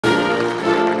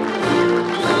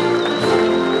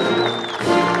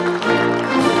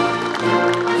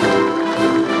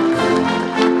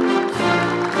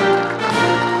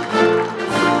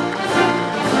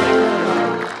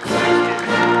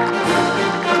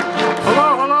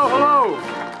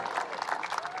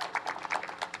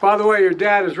By the way, your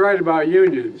dad is right about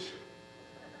unions.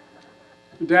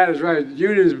 Your dad is right.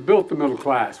 Unions built the middle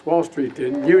class. Wall Street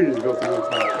didn't. Unions built the middle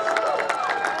class.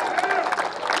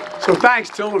 So thanks,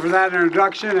 Tilden, for that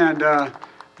introduction. And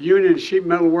union sheet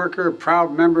metal worker,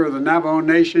 proud member of the Navajo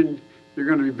Nation, you're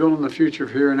going to be building the future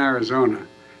here in Arizona.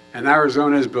 And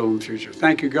Arizona is building the future.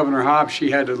 Thank you, Governor Hobbs.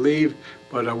 She had to leave,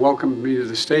 but welcomed me to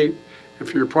the state and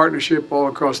for your partnership all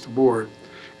across the board.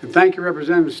 And thank you,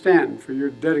 Representative Stanton, for your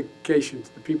dedication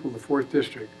to the people of the 4th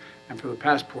District and for the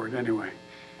passport anyway.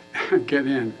 Get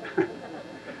in.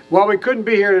 Well, we couldn't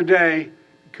be here today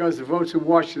because the votes in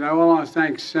Washington. I want to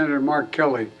thank Senator Mark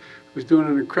Kelly, who's doing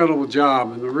an incredible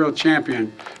job and the real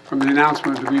champion from the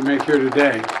announcement that we make here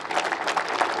today.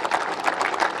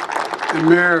 And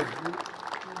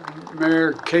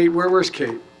Mayor Kate, where's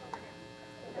Kate?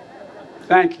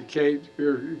 Thank you, Kate.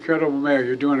 You're an incredible mayor.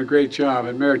 You're doing a great job.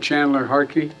 And Mayor Chandler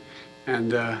Harkey.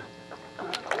 And I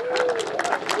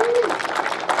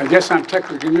guess I'm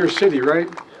technically in your city, right?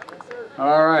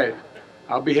 All right.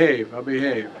 I'll behave. I'll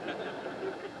behave.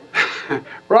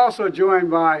 We're also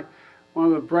joined by one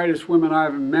of the brightest women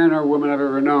men or women I've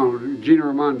ever known, Gina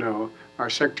Raimondo, our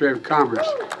Secretary of Commerce.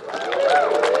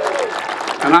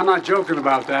 And I'm not joking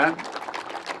about that.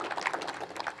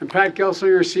 And Pat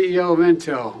Gelsinger, CEO of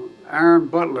Intel. Aaron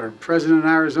Butler, President of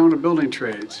Arizona Building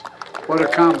Trades. What a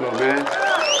combo, man.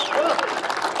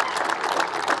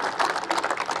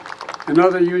 And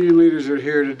other union leaders are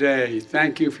here today.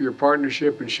 Thank you for your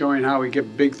partnership and showing how we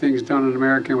get big things done in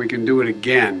America and we can do it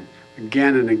again and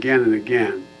again and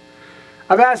again.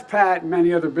 I've asked Pat and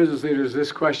many other business leaders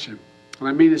this question, and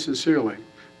I mean it sincerely.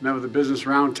 Met with the Business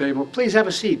Roundtable. Please have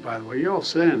a seat, by the way. You're all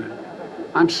standing.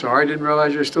 I'm sorry, I didn't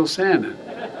realize you're still standing.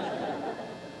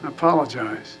 I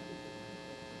apologize.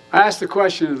 I asked the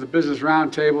question of the Business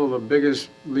Roundtable, the biggest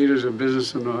leaders of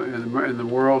business in the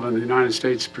world, and the United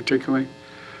States particularly.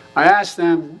 I asked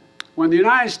them, when the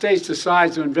United States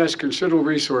decides to invest considerable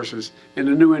resources in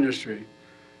a new industry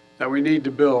that we need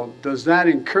to build, does that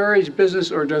encourage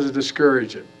business or does it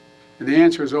discourage it? And the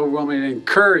answer is overwhelmingly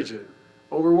encourage it,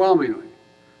 overwhelmingly.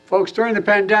 Folks, during the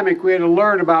pandemic, we had to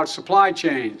learn about supply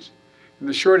chains and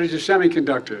the shortage of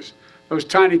semiconductors. Those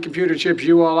tiny computer chips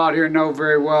you all out here know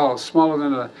very well, smaller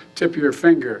than the tip of your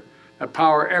finger, that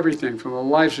power everything from the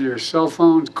lives of your cell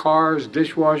phones, cars,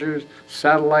 dishwashers,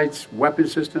 satellites, weapon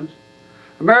systems.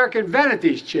 America invented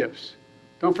these chips.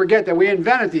 Don't forget that we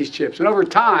invented these chips. And over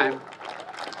time,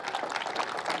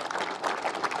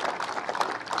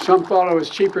 some thought it was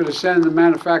cheaper to send the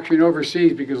manufacturing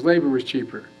overseas because labor was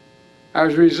cheaper.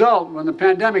 As a result, when the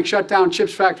pandemic shut down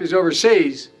chips factories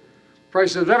overseas,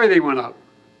 prices of everything went up.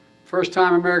 First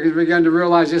time Americans began to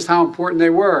realize just how important they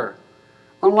were.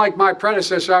 Unlike my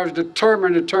predecessor, I was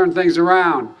determined to turn things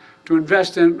around, to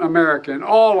invest in America, and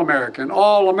all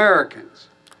Americans.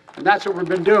 And that's what we've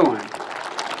been doing.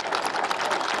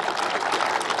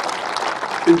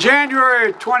 In January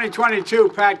of 2022,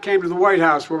 Pat came to the White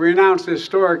House where we announced a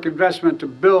historic investment to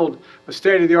build a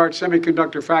state-of-the-art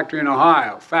semiconductor factory in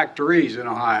Ohio, factories in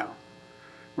Ohio.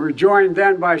 We were joined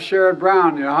then by Sherrod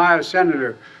Brown, the Ohio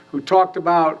senator, who talked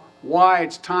about why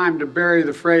it's time to bury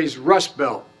the phrase Rust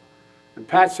Belt. And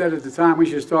Pat said at the time we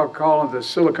should start calling it the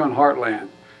Silicon Heartland,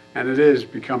 and it is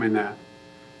becoming that.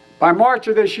 By March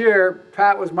of this year,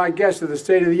 Pat was my guest at the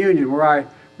State of the Union, where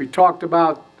we talked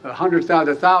about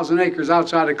 1,000 acres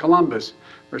outside of Columbus,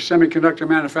 where a semiconductor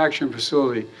manufacturing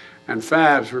facility and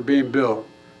fabs were being built,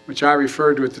 which I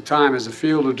referred to at the time as the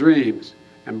field of dreams.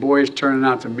 And boy, it's turning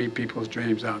out to meet people's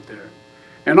dreams out there.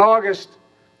 In August,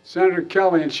 Senator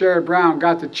Kelly and Sherrod Brown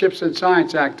got the CHIPS and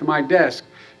Science Act to my desk.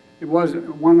 It was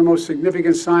one of the most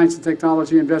significant science and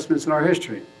technology investments in our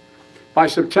history. By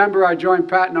September, I joined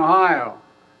Pat in Ohio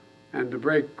and to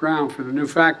break ground for the new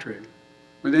factory.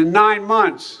 Within 9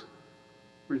 months,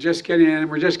 we're just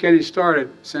getting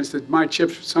started since my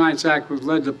CHIPS and Science Act was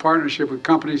led to partnership with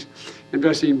companies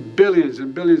investing billions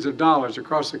and billions of dollars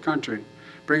across the country,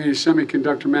 bringing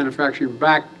semiconductor manufacturing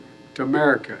back to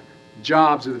America,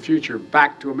 jobs of the future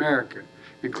back to America,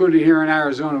 including here in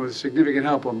Arizona with significant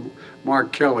help of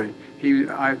Mark Kelly.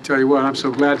 I tell you what, I'm so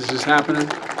glad this is happening.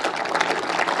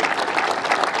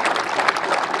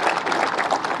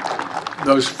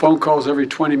 Those phone calls every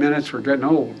 20 minutes were getting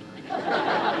old.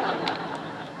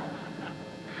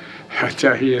 I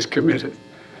tell you, he is committed.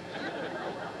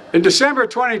 In December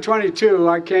 2022,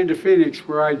 I came to Phoenix,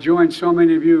 where I joined so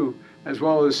many of you, as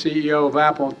well as the CEO of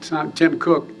Apple, Tim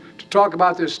Cook, to talk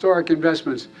about the historic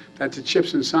investments that the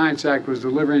CHIPS and Science Act was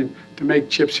delivering to make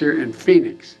chips here in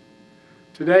Phoenix.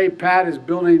 Today, Pat is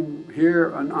building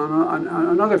here on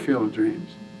another field of dreams.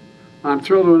 I'm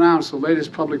thrilled to announce the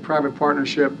latest public-private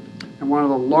partnership and one of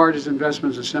the largest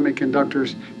investments in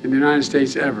semiconductors in the United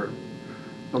States ever.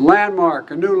 A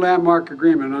new landmark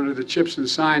agreement under the CHIPS and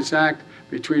Science Act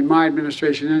between my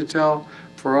administration and Intel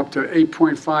for up to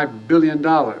 $8.5 billion.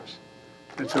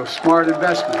 It's a smart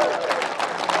investment.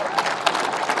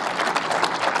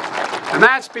 And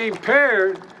that's being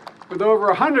paired with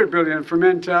over $100 billion from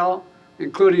Intel,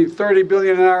 including $30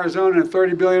 billion in Arizona and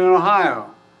 $30 billion in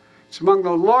Ohio. It's among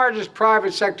the largest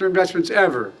private sector investments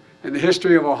ever in the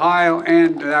history of Ohio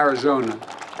and Arizona.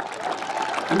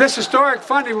 And this historic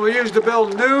funding will be used to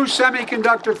build new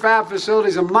semiconductor fab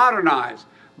facilities and modernize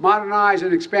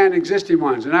and expand existing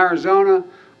ones in Arizona,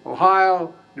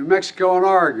 Ohio, New Mexico, and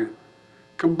Oregon.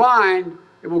 Combined,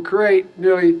 it will create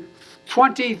nearly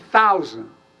 20,000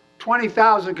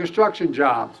 construction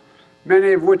jobs,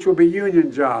 many of which will be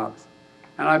union jobs.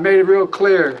 And I made it real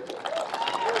clear.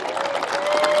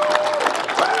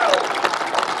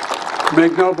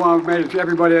 Make no bones,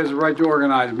 everybody has a right to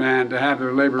organize, man, to have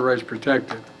their labor rights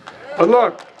protected. But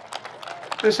look,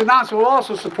 this announcement will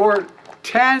also support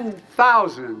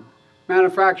 10,000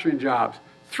 manufacturing jobs,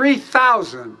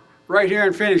 3,000 right here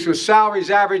in Phoenix, with salaries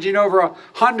averaging over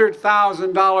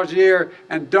 $100,000 a year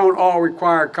and don't all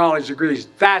require college degrees.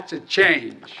 That's a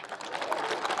change.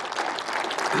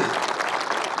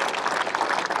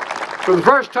 For the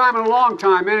first time in a long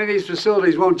time, many of these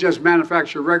facilities won't just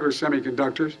manufacture regular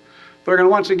semiconductors. They're going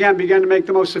to once again begin to make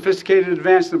the most sophisticated,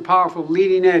 advanced, and powerful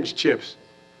leading-edge chips.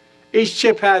 Each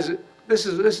chip has, it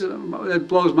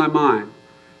blows my mind,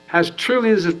 has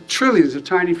trillions of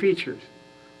tiny features.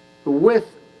 The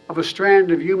width of a strand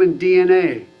of human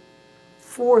DNA,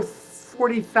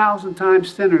 40,000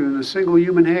 times thinner than a single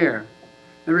human hair.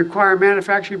 They require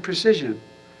manufacturing precision,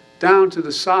 down to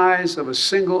the size of a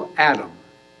single atom.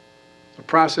 The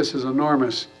process is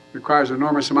enormous, requires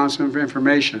enormous amounts of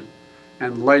information,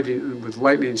 and with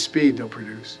lightning speed they'll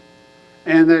produce.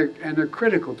 And they're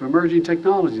critical to emerging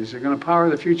technologies. They're going to power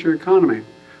the future economy,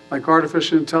 like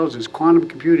artificial intelligence, quantum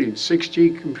computing,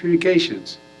 6G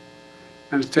communications.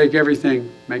 And to take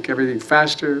everything, make everything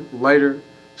faster, lighter,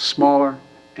 smaller,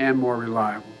 and more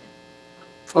reliable.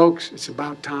 Folks, it's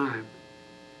about time.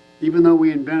 Even though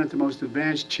we invented the most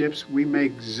advanced chips, we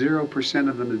make 0%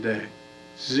 of them today.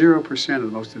 0% of the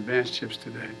most advanced chips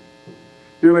today.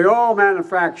 Nearly all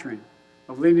manufacturing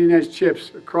of leading-edge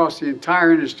chips across the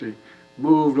entire industry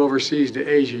moved overseas to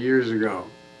Asia years ago.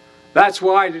 That's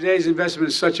why today's investment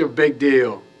is such a big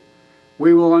deal.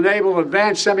 We will enable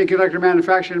advanced semiconductor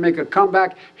manufacturing to make a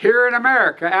comeback here in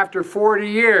America after 40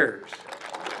 years.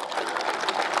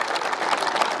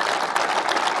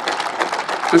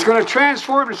 It's going to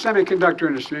transform the semiconductor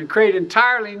industry and create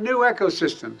entirely new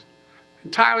ecosystems,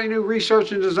 entirely new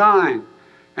research and design,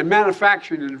 and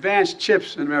manufacturing and advanced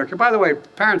chips in America. By the way,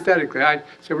 parenthetically, I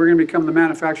said we're going to become the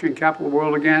manufacturing capital of the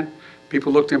world again.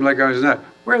 People looked at me like I was nuts.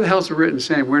 Where the hell's it written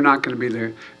saying we're not going to be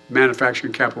the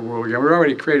manufacturing capital of the world again? We've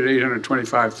already created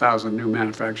 825,000 new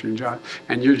manufacturing jobs,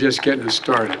 and you're just getting us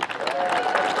started.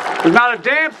 There's not a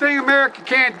damn thing America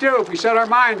can't do if we set our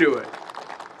mind to it.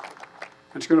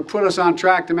 It's going to put us on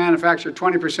track to manufacture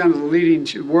 20% of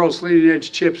the world's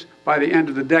leading-edge chips by the end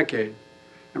of the decade.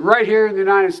 And right here in the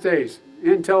United States,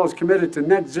 Intel is committed to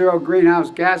net zero greenhouse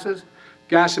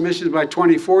gas emissions by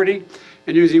 2040,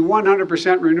 and using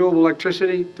 100% renewable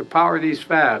electricity to power these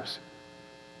fabs.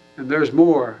 And there's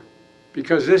more,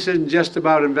 because this isn't just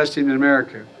about investing in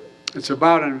America. It's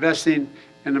about investing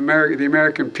in the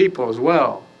American people as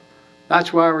well.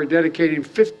 That's why we're dedicating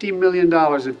 $50 million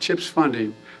of CHIPS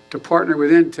funding to partner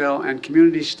with Intel and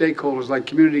community stakeholders like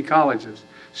community colleges,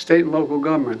 state and local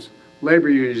governments, labor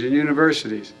unions, and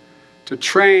universities to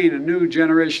train a new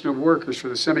generation of workers for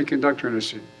the semiconductor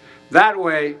industry. That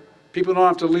way, people don't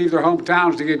have to leave their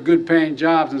hometowns to get good paying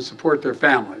jobs and support their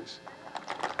families.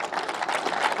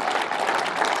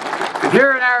 And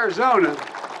here in Arizona,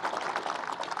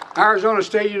 Arizona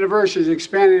State University is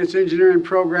expanding its engineering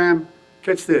program.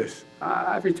 Catch this.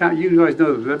 Every time, you guys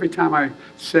know this, every time I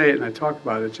say it and I talk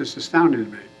about it, it's just astounding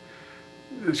to me.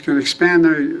 It's going to expand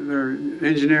their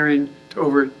engineering to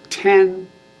over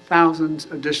 10,000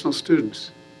 additional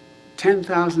students.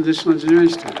 10,000 additional engineering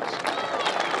students.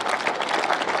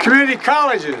 Community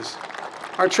colleges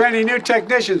are training new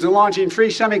technicians and launching free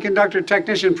semiconductor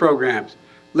technician programs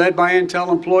led by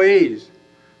Intel employees.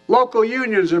 Local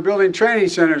unions are building training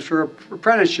centers for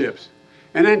apprenticeships.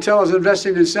 And Intel is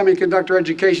investing in semiconductor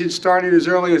education starting as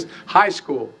early as high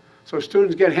school, so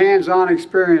students get hands-on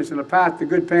experience and a path to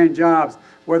good-paying jobs,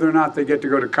 whether or not they get to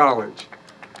go to college.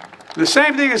 The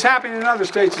same thing is happening in other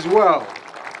states as well.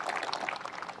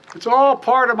 It's all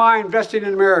part of my Investing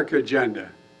in America agenda,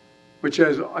 which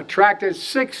has attracted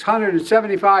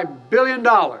 $675 billion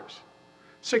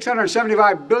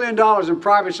 $675 billion in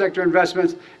private sector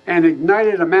investments, and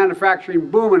ignited a manufacturing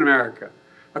boom in America,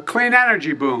 a clean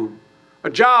energy boom, a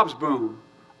jobs boom,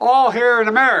 all here in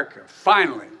America,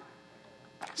 finally.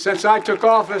 Since I took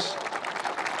office,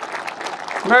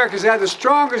 America's had the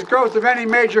strongest growth of any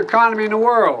major economy in the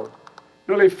world.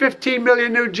 Nearly 15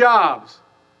 million new jobs,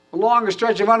 the longest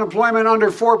stretch of unemployment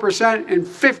under 4% in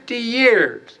 50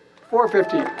 years.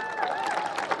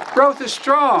 450. Growth is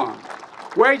strong.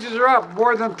 Wages are up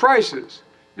more than prices.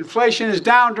 Inflation is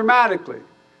down dramatically.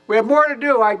 We have more to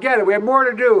do, I get it, we have more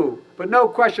to do. But no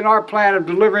question our plan of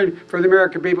delivering for the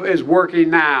American people is working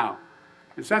now.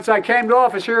 And since I came to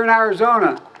office here in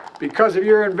Arizona, because of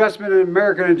your investment in the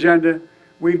American agenda,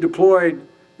 we've deployed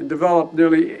and developed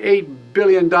nearly $8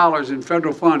 billion in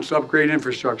federal funds to upgrade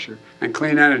infrastructure and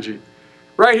clean energy.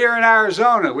 Right here in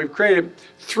Arizona, we've created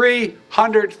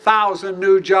 300,000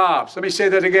 new jobs. Let me say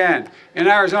that again. In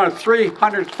Arizona,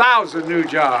 300,000 new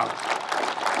jobs.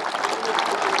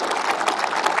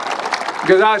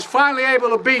 Because I was finally able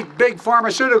to beat big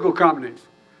pharmaceutical companies.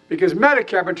 Because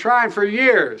Medicare, I've been trying for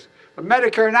years. But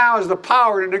Medicare now has the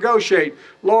power to negotiate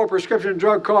lower prescription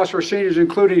drug costs for seniors,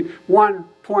 including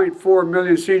 1.4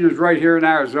 million seniors right here in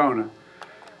Arizona.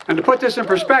 And to put this in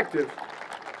perspective,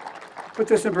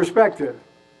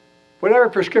 whatever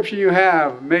prescription you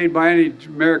have made by any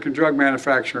American drug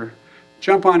manufacturer,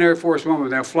 jump on Air Force One,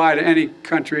 they'll fly to any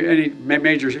country, any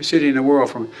major city in the world,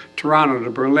 from Toronto to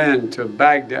Berlin to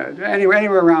Baghdad,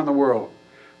 anywhere around the world.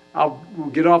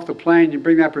 We'll get off the plane, you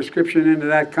bring that prescription into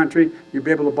that country, you'll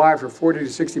be able to buy it for 40 to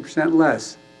 60%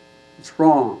 less. It's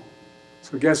wrong.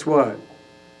 So guess what?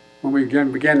 When we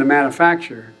began to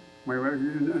manufacture, we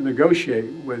negotiate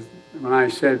with, when I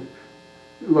said,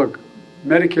 look,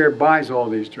 Medicare buys all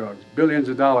these drugs, billions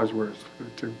of dollars worth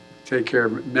to take care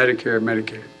of Medicare and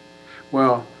Medicaid.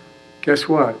 Well, guess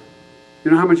what?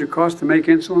 You know how much it costs to make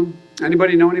insulin?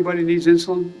 Anybody know anybody needs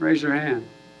insulin? Raise your hand.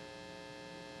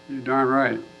 You're darn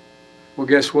right. Well,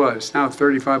 guess what? It's now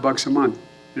 35 bucks a month.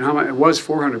 You know how much? It was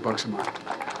 400 bucks a month.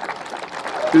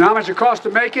 You know how much it costs to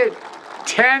make it?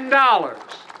 $10.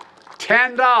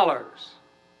 $10.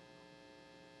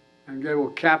 And they will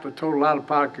cap a total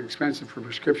out-of-pocket expense for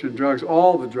prescription drugs,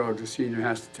 all the drugs a senior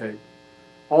has to take,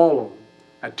 all of them,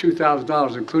 at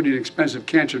 $2,000, including expensive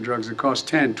cancer drugs that cost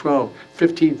 $10,000, $12,000,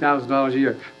 $15,000 a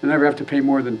year. They never have to pay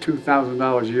more than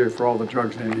 $2,000 a year for all the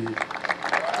drugs they need.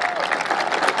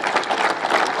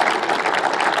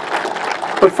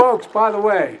 But folks, by the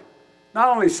way, not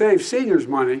only saves seniors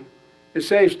money, it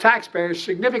saves taxpayers a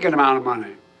significant amount of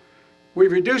money. We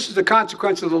reduced the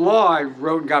consequence of the law I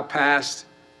wrote and got passed.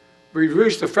 We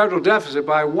reduced the federal deficit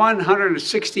by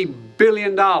 $160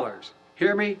 billion.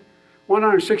 Hear me?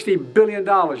 $160 billion.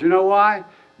 You know why?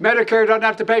 Medicare doesn't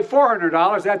have to pay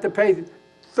 $400. They have to pay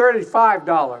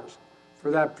 $35 for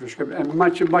that prescription, and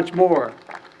much, much more.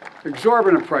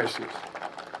 Exorbitant prices.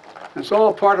 It's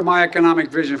all part of my economic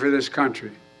vision for this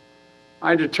country.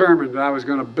 I determined that I was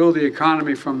going to build the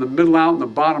economy from the middle out and the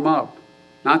bottom up,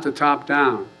 not the top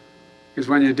down. Because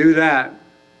when you do that,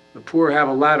 the poor have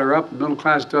a ladder up, the middle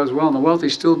class does well, and the wealthy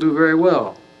still do very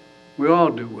well. We all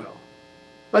do well.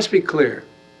 Let's be clear.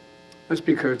 Let's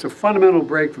be clear. It's a fundamental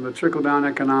break from the trickle-down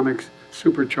economics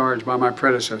supercharged by my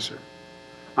predecessor.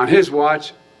 On his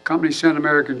watch, companies sent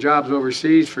American jobs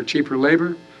overseas for cheaper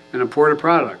labor and imported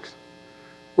products.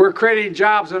 We're creating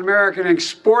jobs in America and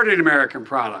exporting American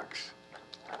products.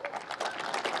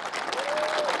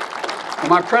 Well,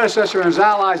 my predecessor and his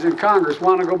allies in Congress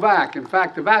want to go back. In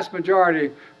fact, the vast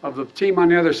majority of the team on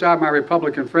the other side, my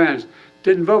Republican friends,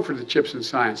 didn't vote for the CHIPS and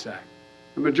Science Act.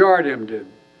 The majority of them did.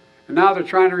 And now they're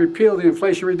trying to repeal the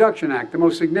Inflation Reduction Act, the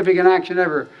most significant action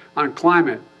ever on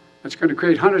climate. That's going to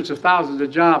create hundreds of thousands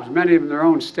of jobs, many of them in their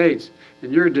own states,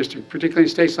 in your district, particularly in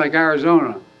states like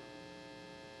Arizona.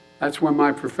 That's when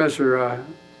my predecessor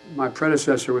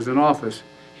was in office.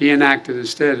 He enacted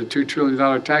instead a $2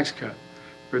 trillion tax cut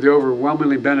for the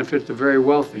overwhelmingly benefit the very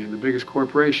wealthy and the biggest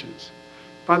corporations.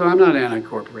 By the way, I'm not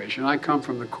anti-corporation. I come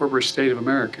from the corporate state of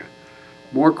America.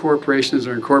 More corporations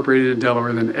are incorporated in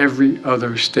Delaware than every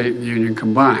other state in the Union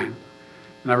combined.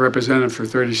 And I represented for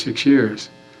 36 years.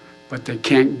 But they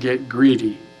can't get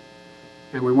greedy.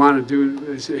 And we want to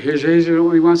do, here's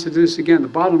what he wants to do this again. The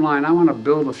bottom line, I want to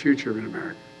build a future in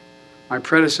America. My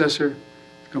predecessor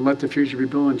is going to let the future be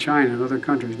built in China and other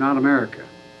countries, not America,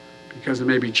 because it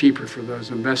may be cheaper for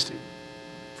those investing.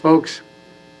 Folks,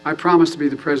 I promise to be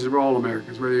the president of all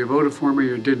Americans, whether you voted for me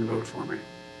or didn't vote for me.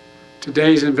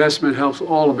 Today's investment helps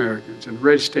all Americans in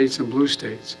red states and blue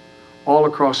states, all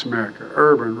across America,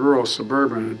 urban, rural,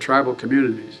 suburban, and tribal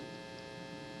communities.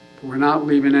 But we're not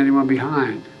leaving anyone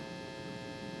behind.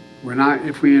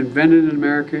 If we invent it in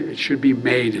America, it should be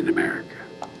made in America.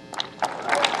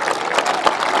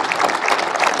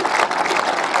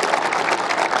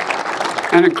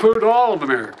 And include all of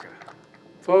America.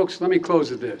 Folks, let me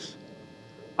close with this.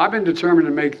 I've been determined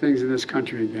to make things in this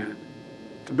country again.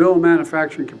 To build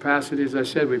manufacturing capacity, as I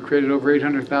said, we've created over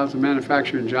 800,000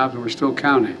 manufacturing jobs, and we're still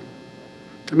counting.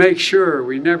 To make sure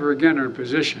we never again are in a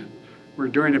position where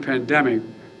during a pandemic,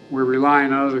 we're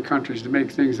relying on other countries to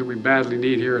make things that we badly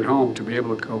need here at home to be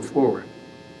able to go forward.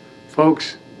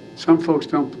 Folks, some folks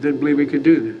didn't believe we could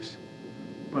do this,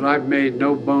 but I've made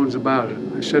no bones about it.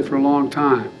 I've said for a long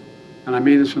time, and I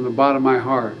mean this from the bottom of my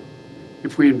heart,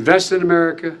 if we invest in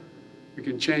America, we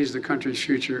can change the country's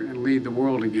future and lead the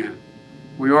world again.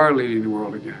 We are leading the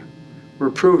world again. We're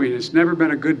proving it's never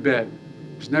been a good bet.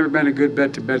 It's never been a good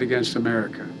bet to bet against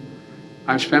America.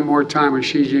 I've spent more time with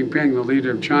Xi Jinping, the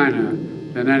leader of China,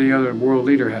 than any other world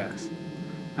leader has.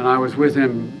 And I was with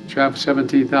him, traveled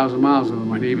 17,000 miles with him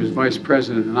when he was vice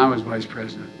president and I was vice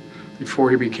president,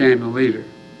 before he became the leader.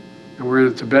 And we're in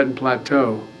the Tibetan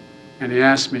Plateau. And he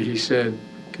asked me, he said,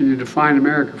 "Can you define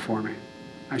America for me?"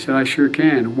 I said, "I sure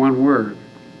can, in one word."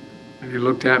 And he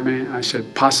looked at me, I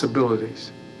said,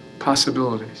 "Possibilities,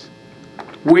 possibilities."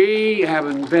 We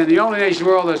haven't been the only nation in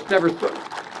the world that's never,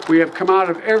 we have come out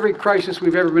of every crisis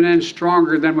we've ever been in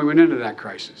stronger than we went into that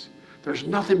crisis. There's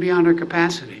nothing beyond our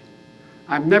capacity.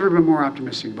 I've never been more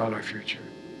optimistic about our future.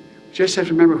 Just have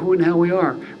to remember who in the hell we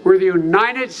are. We're the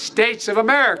United States of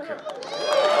America.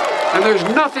 And there's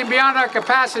nothing beyond our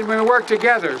capacity when we work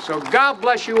together. So God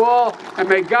bless you all, and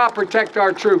may God protect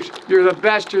our troops. You're the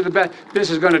best, you're the best. This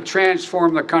is going to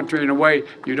transform the country in a way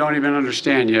you don't even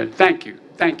understand yet. Thank you,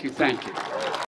 thank you, thank you.